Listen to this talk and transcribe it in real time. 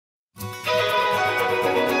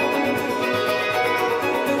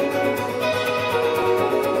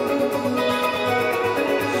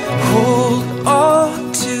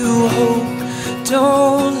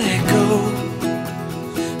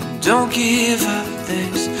never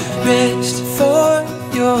this rest for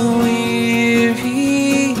your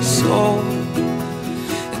weary soul,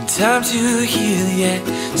 and time to heal, yet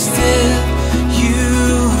still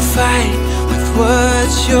you fight with what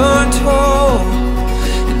you're told,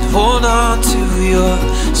 and hold on to your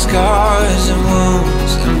scars and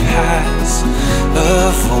wounds and paths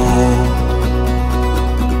of old.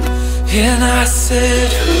 And I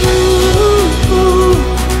said, ooh,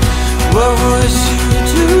 what would you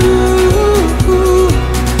do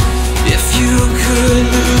if you could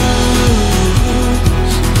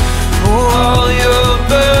lose all your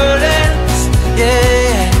burdens?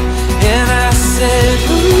 Yeah. And I said,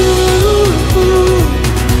 ooh,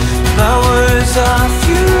 my words are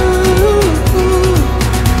few,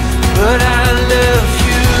 but I love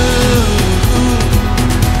you.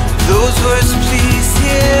 Those words, please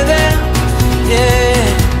hear them.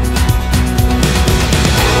 Yeah.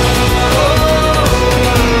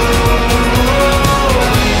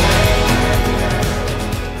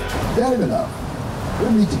 Very beloved, we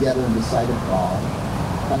meet together in the sight of God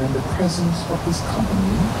and in the presence of His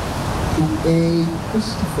company to aid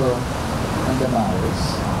Christopher and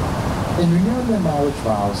Damaris in renewing their marriage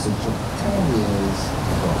vows that took 10 years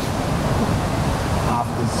ago.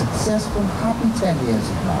 After successful, happy 10 years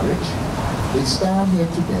of marriage, they stand here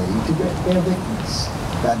today to bear witness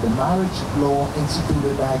that the marriage law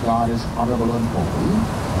instituted by God is honorable and holy,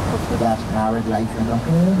 that married life in a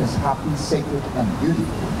home is happy, sacred, and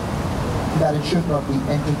beautiful, that it should not be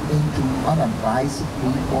entered into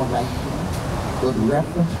unadvisedly or lightly, but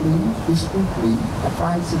reverently, discreetly,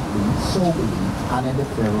 advisedly, soberly, and in the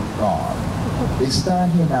fear of God. They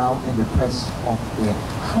stand here now in the presence of their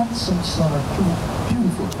handsome son and two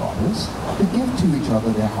beautiful daughters to give to each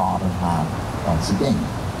other their heart and hand once again.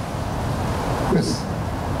 Chris,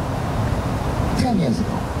 10 years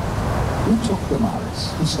ago, you took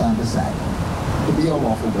Damaris to stand beside you, to be your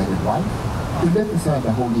lawful wedded wife, to live with her in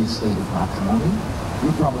the holy estate of matrimony.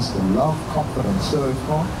 You promised to love, comfort, and serve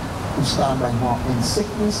her, to stand by her in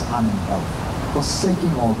sickness and in health,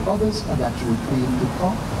 forsaking all others, and that you would cleave to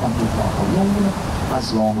her and to her alone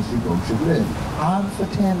as long as you both should live. And for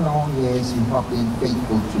 10 long years you have been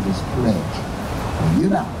faithful to this pledge. And you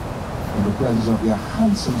now, in the presence of your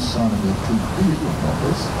handsome son and your two beautiful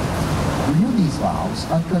daughters, renew these vows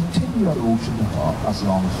and continue your devotion to her as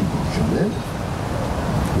long as you both should live?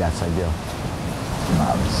 Yes, I do.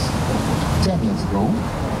 Damaris, 10 years ago,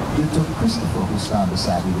 you took Christopher, who stand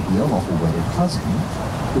beside you, to be your lawful wedded husband,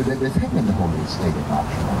 to live with him in the holy estate of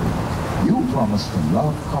matrimony. You promised to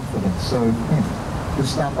love, comfort, and serve him, to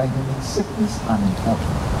stand by him in sickness and in health,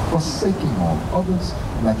 forsaking all others,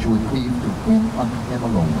 that you would cleave to him and to him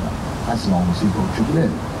alone, as long as you both should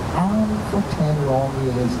live. And for 10 long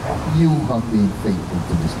years, you have been faithful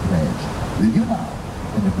to this pledge. Will you now,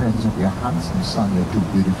 in the presence of your handsome son, your two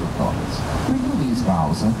beautiful daughters, renew these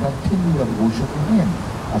vows and continue your devotion to him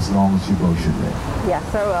as long as you both should live? Yes,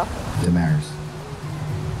 I will. Damaris,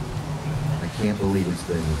 I can't believe it's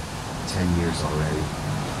been 10 years already.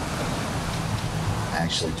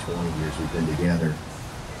 Actually, 20 years we've been together.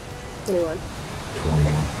 21.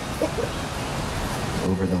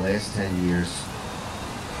 21. Over the last 10 years,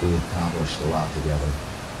 we accomplished a lot together.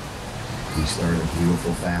 We started a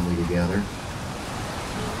beautiful family together.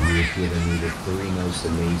 You have given me the 3 most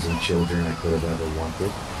amazing children I could have ever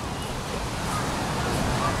wanted.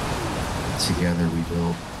 Together we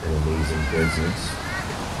built an amazing business.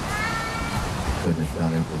 I couldn't have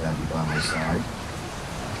done it without you by my side.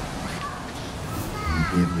 You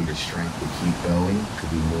give me the strength to keep going, to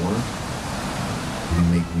do more. You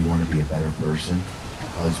make me want to be a better person,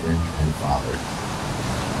 husband, and father.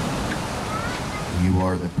 You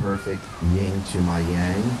are the perfect yin to my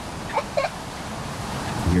yang.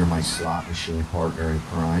 You're my slot machine partner in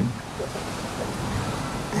crime.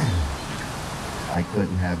 I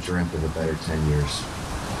couldn't have dreamt of a better 10 years.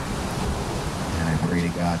 And I pray to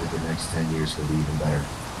God that the next 10 years will be even better.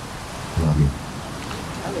 Love you.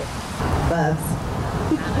 Bubs,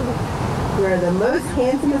 you are the most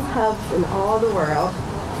handsomest hubs in all the world.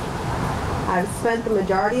 I've spent the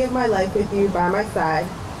majority of my life with you by my side,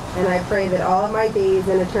 and I pray that all of my days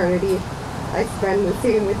in eternity I spend the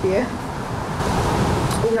same with you.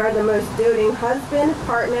 You are the most doting husband,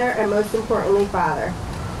 partner, and most importantly, father.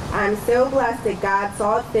 I'm so blessed that God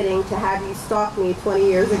saw it fitting to have you stalk me 20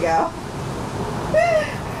 years ago.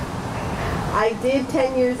 I did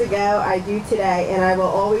 10 years ago, I do today, and I will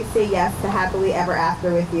always say yes to happily ever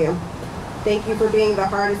after with you. Thank you for being the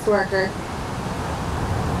hardest worker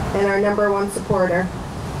and our #1 supporter.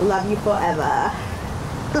 Love you forever.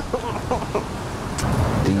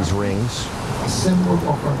 These rings A symbol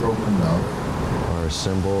of unbroken love. are a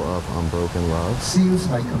symbol of unbroken love. Seals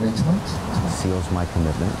my commitment. Seals my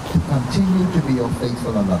commitment. To continue to be your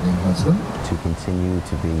faithful and loving husband. To continue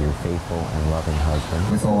to be your faithful and loving husband.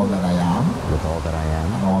 With all that I am. With all that I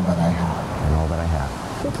am. And all that I have. And all that I have.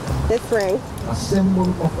 This ring. A symbol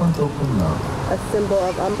of unbroken love. A symbol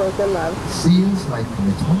of unbroken love. Seals my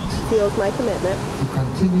commitment. Seals my commitment. To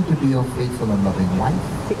continue to be your faithful and loving wife.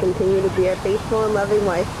 To continue to be your faithful and loving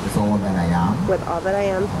wife. With all that I am. With all that I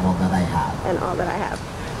am. And all that I have. And all that I have.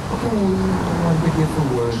 Okay, I want to give the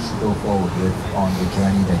words to go forward with on the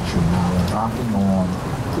journey that you're now embarking on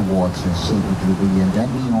towards your Silver Jubilee and then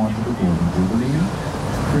beyond to the Golden Jubilee.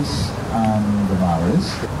 Chris and Damaris,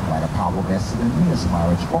 by the power vested in me as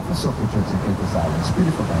marriage officer of the Turks and Caicos Islands,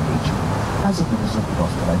 beautiful by nature. As a minister of the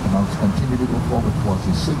gospel, I can now continue to go forward towards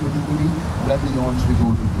your Silver Jubilee and then beyond to the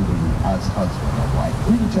Golden Jubilee as husband and wife.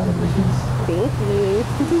 Greet each other, ladies. Thank you.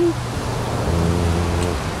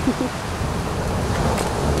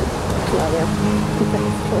 Love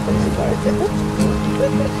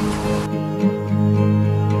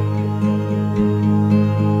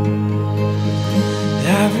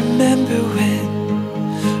I remember when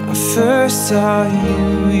I first saw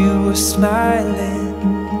you, you were smiling,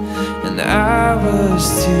 and I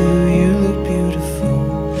was too. You look beautiful,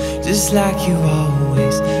 just like you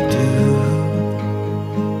always do.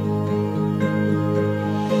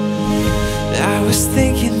 I was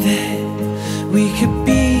thinking that we could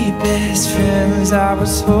be best friends. I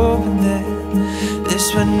was hoping that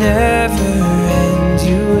this would never end.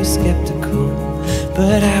 You were skeptical,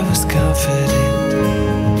 but I was confident.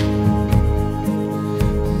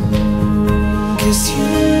 'Cause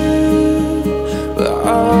you were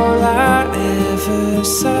all I ever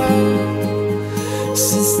saw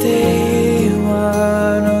since day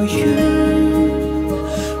one. Oh, you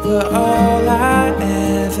were all I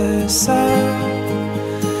ever saw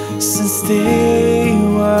since day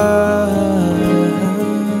one.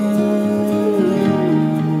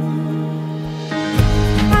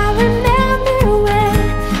 I remember when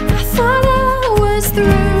I thought I was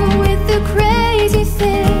through with the crazy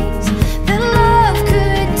things that love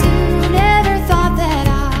could do. Never thought that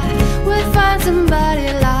I would find somebody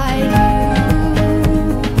like you.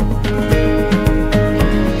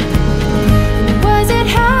 Was it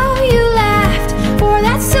how you laughed or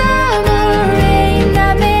that summer rain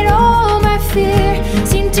that made all my fear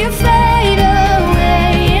seem to fade away?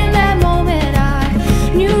 In that moment I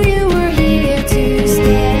knew you were here to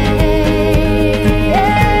stay.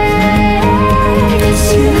 'Cause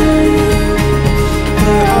you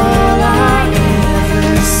Were all I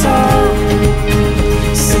ever saw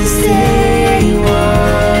since day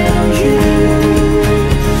one. Oh, you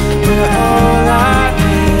were all I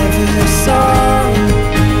ever saw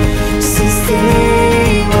since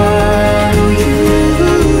day one. Oh, you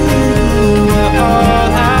were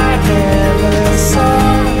all I ever saw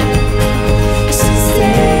since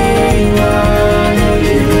day one. Oh,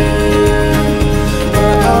 you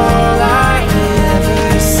were all I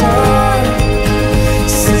ever saw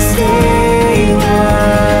since day one.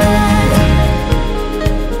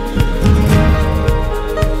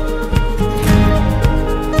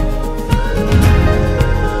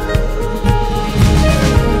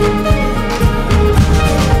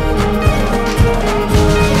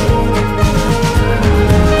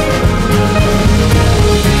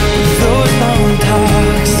 Those long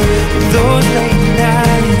talks, those late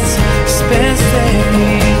nights spent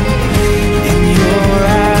staring in your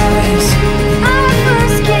eyes. our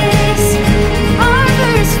first kiss, our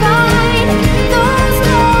first fight, those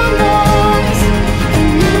long walks in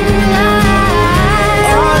moonlight.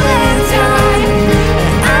 All that time,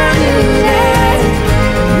 I knew that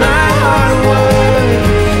my heart would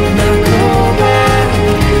not go back.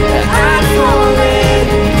 I'd fallen,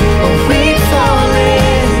 or we'd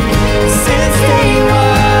fallen since day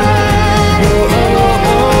one. Oh, oh,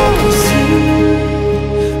 oh, 'cause you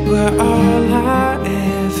were all I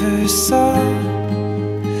ever saw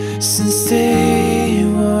since day